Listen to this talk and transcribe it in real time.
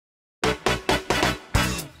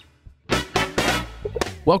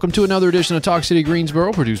Welcome to another edition of Talk City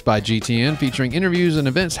Greensboro, produced by GTN, featuring interviews and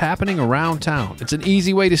events happening around town. It's an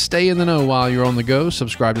easy way to stay in the know while you're on the go.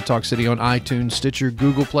 Subscribe to Talk City on iTunes, Stitcher,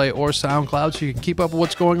 Google Play, or SoundCloud so you can keep up with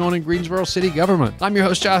what's going on in Greensboro city government. I'm your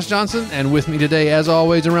host, Josh Johnson, and with me today, as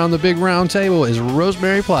always, around the big round table is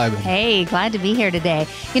Rosemary Plyman. Hey, glad to be here today.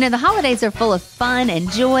 You know, the holidays are full of fun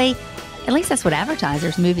and joy. At least that's what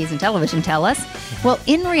advertisers, movies, and television tell us. Well,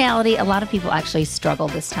 in reality, a lot of people actually struggle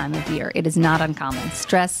this time of year. It is not uncommon.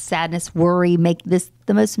 Stress, sadness, worry make this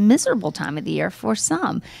the most miserable time of the year for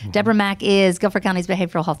some. Debra Mack is Guilford County's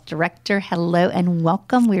Behavioral Health Director. Hello and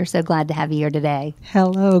welcome. We are so glad to have you here today.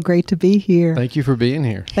 Hello, great to be here. Thank you for being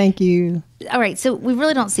here. Thank you. All right, so we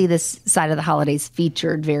really don't see this side of the holidays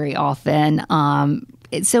featured very often.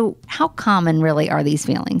 So how common really are these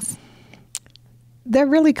feelings? They're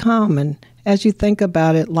really common. As you think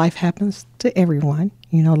about it, life happens to everyone.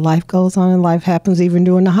 You know, life goes on and life happens even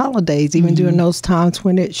during the holidays, even during those times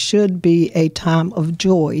when it should be a time of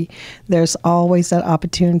joy. There's always that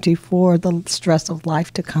opportunity for the stress of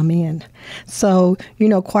life to come in. So, you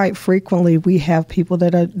know, quite frequently we have people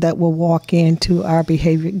that will walk into our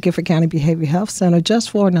Guilford County Behavioral Health Center just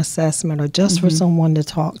for an assessment or just for someone to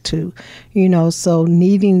talk to. You know, so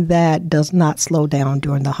needing that does not slow down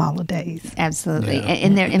during the holidays. Absolutely. Yeah.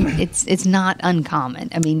 And it's not uncommon.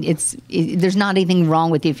 I mean, there's not anything wrong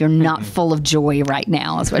with you if you're not full of joy right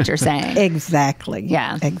now, is what you're saying. Exactly.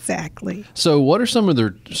 Yeah. Exactly. So what are some of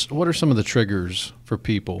the triggers for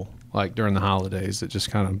people like during the holidays that just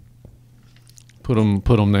kind of put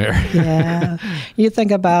them there? Yeah. You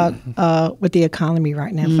think about with the economy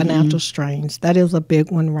right now, financial strains. That is a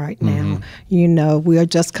big one right now. You know, we are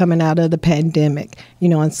just coming out of the pandemic, you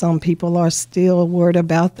know, and some people are still worried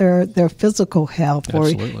about their physical health.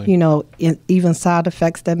 Absolutely. Or, you know, even side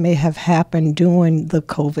effects that may have happened during the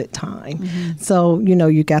COVID time. So, you know,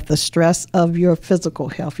 you got the stress of your physical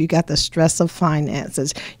health. You got the stress of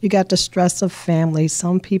finances. You got the stress of family.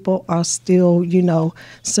 Some people are still, you know,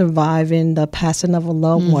 surviving the passing of a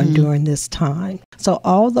loved one during this time. So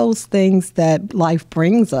all those things that life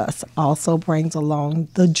brings us also brings along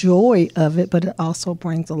the joy of it, but it also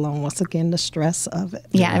brings along, once again, the stress of it.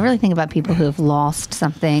 Yeah, I really think about people who have lost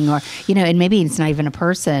something, or, you know, and maybe it's not even a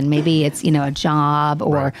person. Maybe it's, you know, a job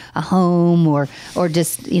or a home or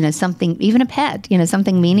just, you know, something, even a pet, you know,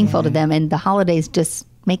 something meaningful to them. And the holidays just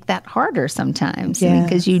make that harder sometimes,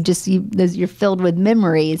 because you're filled with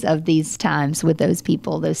memories of these times with those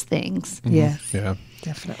people, those things. Yes. Yeah.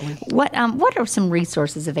 Definitely. What are some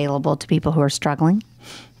resources available to people who are struggling?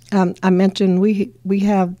 I mentioned we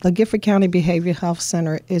have the Guilford County Behavioral Health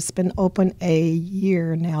Center. It's been open a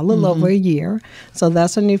year now, a little over a year. So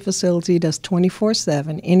that's a new facility that's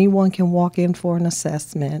 24/7. Anyone can walk in for an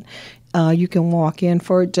assessment. You can walk in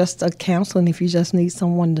for just a counseling if you just need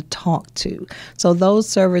someone to talk to. So those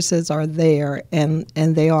services are there, and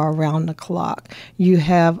they are around the clock. You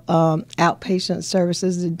have outpatient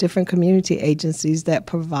services, different community agencies that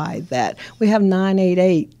provide that. We have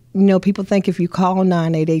 988. You know, people think if you call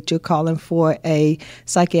 988, you're calling for a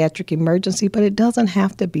psychiatric emergency, but it doesn't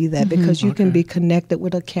have to be that, because you can be connected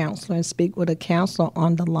with a counselor and speak with a counselor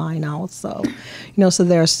on the line also. You know, so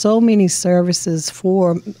there are so many services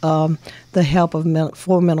for the help of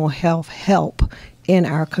for mental health help in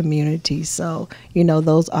our community. So, you know,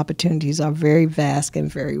 those opportunities are very vast and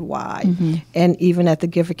very wide. And even at the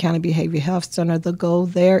Guilford County Behavioral Health Center, the goal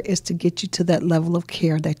there is to get you to that level of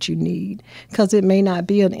care that you need. Because it may not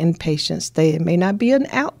be an inpatient stay. It may not be an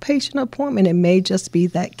outpatient appointment. It may just be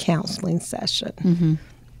that counseling session.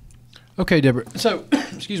 Okay, Debra. So,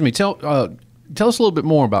 excuse me, tell us a little bit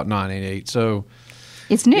more about 988. So,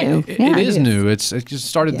 it's new. It is new. It just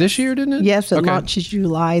started this year, didn't it? Yes, it launches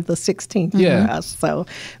July the 16th Yeah. for us, so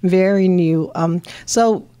very new.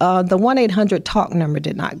 So the 1-800-TALK number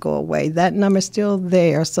did not go away. That number's still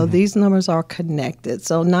there, so these numbers are connected.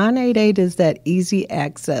 So 988 is that easy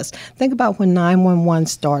access. Think about when 911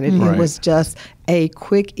 started. It was just a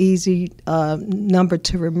quick, easy number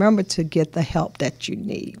to remember to get the help that you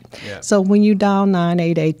need. Yeah. So when you dial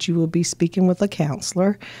 988, you will be speaking with a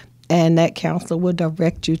counselor, and that counselor will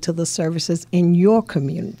direct you to the services in your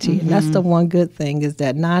community. And that's the one good thing, is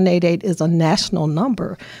that 988 is a national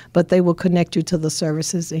number, but they will connect you to the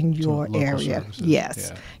services in your area. Services. Yes,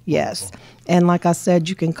 Yeah. yes. And like I said,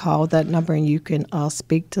 you can call that number and you can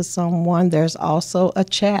speak to someone. There's also a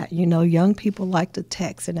chat. You know, young people like to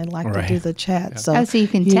text and they like to do the chat. Yeah. So you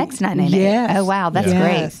can text 988. Yes. Oh, wow, that's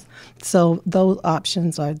great. So those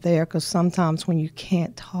options are there, because sometimes when you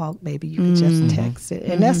can't talk, maybe you can just text it,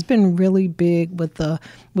 and that's been really big with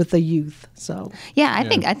the youth. So yeah,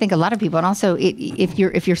 I think a lot of people, and also if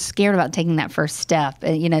you're scared about taking that first step,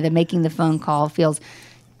 you know, that making the phone call feels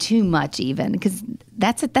too much even, because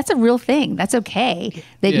that's a real thing. That's okay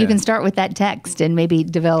that you can start with that text and maybe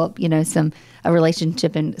develop, a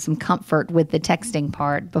relationship and some comfort with the texting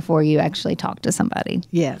part before you actually talk to somebody.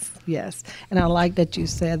 Yes. And I like that you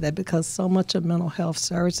said that, because so much of mental health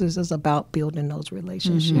services is about building those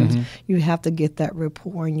relationships. You have to get that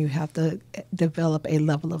rapport, and you have to develop a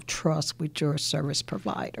level of trust with your service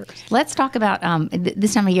providers. Let's talk about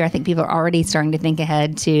this time of year. I think people are already starting to think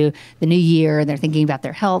ahead to the new year. They're thinking about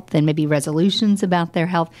their health and maybe resolutions about their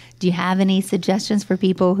health. Do you have any suggestions for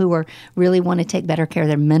people who are really want to take better care of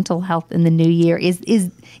their mental health in the new year?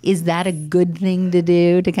 Is that a good thing to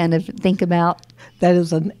do, to kind of think about? That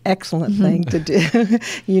is an excellent thing to do.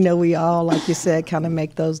 We all, like you said, kind of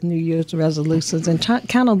make those New Year's resolutions and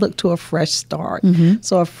kind of look to a fresh start.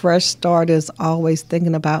 So a fresh start is always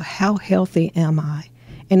thinking about, how healthy am I?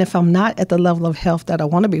 And if I'm not at the level of health that I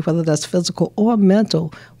want to be, whether that's physical or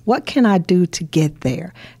mental, what can I do to get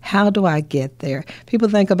there? How do I get there? People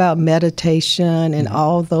think about meditation and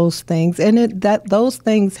all those things, and those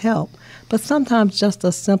things help. But sometimes just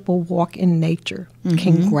a simple walk in nature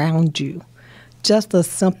can ground you. Just a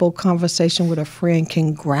simple conversation with a friend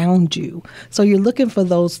can ground you. So you're looking for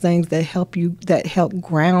those things that help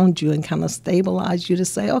ground you and kind of stabilize you, to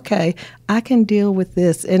say, okay, I can deal with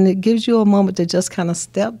this. And it gives you a moment to just kind of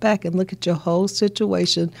step back and look at your whole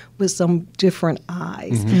situation with some different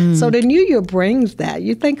eyes. So the new year brings that.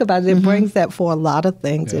 You think about it, it brings that for a lot of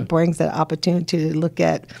things. It brings that opportunity to look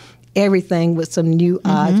at everything with some new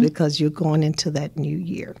eyes, because you're going into that new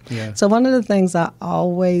year. So one of the things I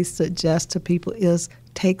always suggest to people is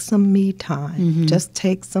take some me time. Just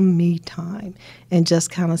take some me time and just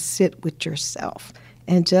kind of sit with yourself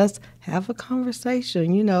and just have a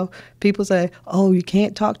conversation. People say, oh, you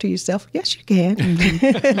can't talk to yourself. Yes, you can.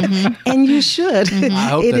 And you should. I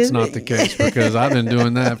hope that's not the case, because I've been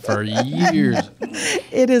doing that for years.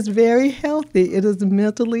 It is very healthy. It is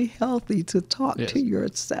mentally healthy to talk to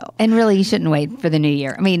yourself. And really, you shouldn't wait for the new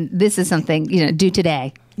year. I mean, this is something, do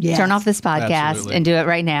today. Yes. Turn off this podcast and do it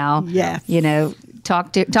right now. Yes.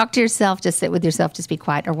 Talk to yourself, just sit with yourself, just be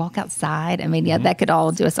quiet, or walk outside. I mean, that could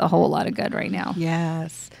all do us a whole lot of good right now.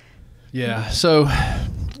 Yes. Yeah. So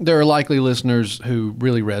there are likely listeners who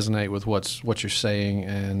really resonate with what you're saying,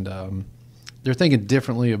 and they're thinking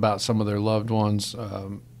differently about some of their loved ones.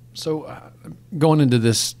 So going into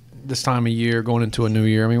this time of year, going into a new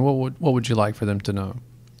year, I mean, what would you like for them to know?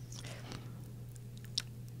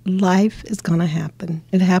 Life is going to happen.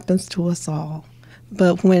 It happens to us all.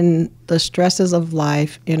 But when the stresses of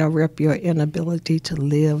life interrupt your inability to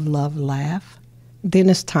live, love, laugh, then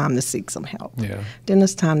it's time to seek some help. Then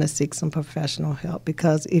it's time to seek some professional help,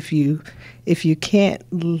 because if you can't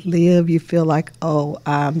live, you feel like, oh,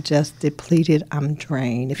 I'm just depleted, I'm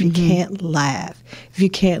drained. If you can't laugh, if you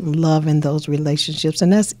can't love in those relationships,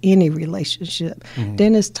 and that's any relationship,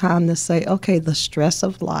 then it's time to say, okay, the stress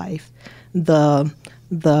of life, the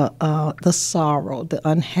sorrow, the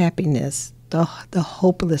unhappiness, the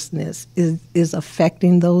hopelessness is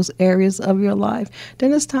affecting those areas of your life,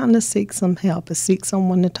 then it's time to seek some help, to seek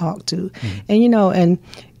someone to talk to. And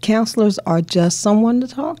counselors are just someone to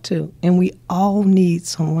talk to, and we all need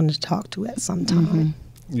someone to talk to at some time.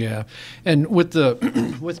 Yeah. And with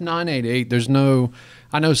 988,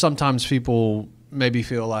 I know sometimes people maybe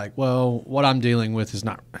feel like, well, what I'm dealing with it's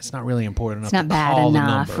not really important enough to call the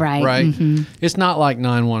number, right? It's not like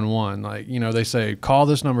 911. Like, they say call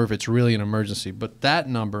this number if it's really an emergency, but that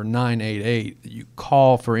number 988, you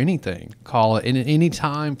call for anything. Call it any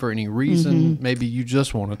time for any reason. Maybe you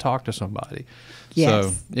just want to talk to somebody.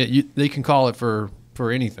 Yes. So they can call it for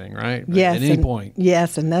anything, right? Yes. At any point.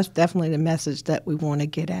 Yes, and that's definitely the message that we want to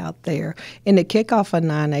get out there. In the kickoff of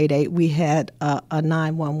 988, we had a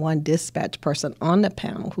 911 dispatch person on the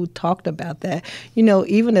panel who talked about that.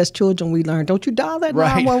 Even as children, we learned, don't you dial that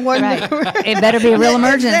 911 number. It better be a real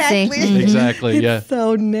emergency. Exactly, yeah.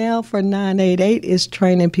 So now for 988 is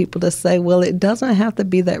training people to say, well, it doesn't have to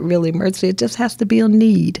be that real emergency. It just has to be a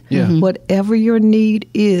need. Whatever your need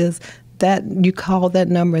is, that you call that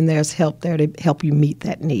number, and there's help there to help you meet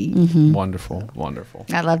that need. Wonderful.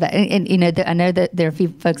 I love that. And I know that there are a few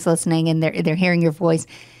folks listening, and they're hearing your voice.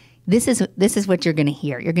 This is what you're going to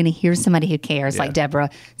hear. You're going to hear somebody who cares, like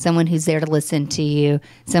Debra, someone who's there to listen to you,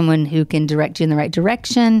 someone who can direct you in the right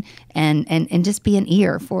direction, and just be an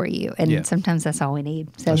ear for you. And sometimes that's all we need.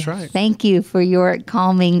 So that's right. Thank you for your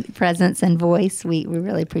calming presence and voice. We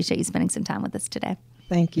really appreciate you spending some time with us today.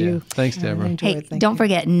 Thank you. Yeah. Thanks, Debra. Hey, don't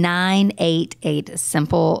forget 988, a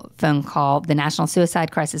simple phone call, the National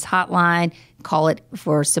Suicide Crisis Hotline. Call it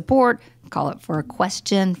for support. Call it for a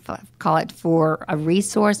question. Call it for a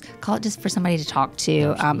resource. Call it just for somebody to talk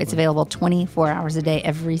to. It's available 24 hours a day,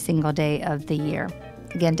 every single day of the year.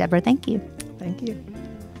 Again, Deborah, thank you. Thank you.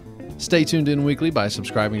 Stay tuned in weekly by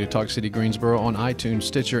subscribing to Talk City Greensboro on iTunes,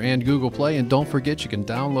 Stitcher, and Google Play. And don't forget, you can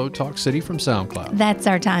download Talk City from SoundCloud. That's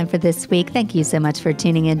our time for this week. Thank you so much for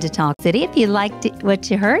tuning in to Talk City. If you liked what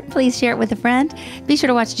you heard, please share it with a friend. Be sure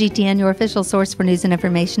to watch GTN, your official source for news and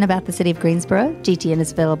information about the city of Greensboro. GTN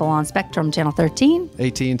is available on Spectrum Channel 13,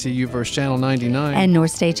 AT&T UVerse Channel 99, and North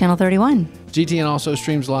State Channel 31. GTN also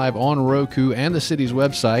streams live on Roku and the city's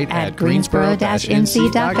website at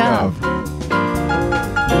greensboro-nc.gov.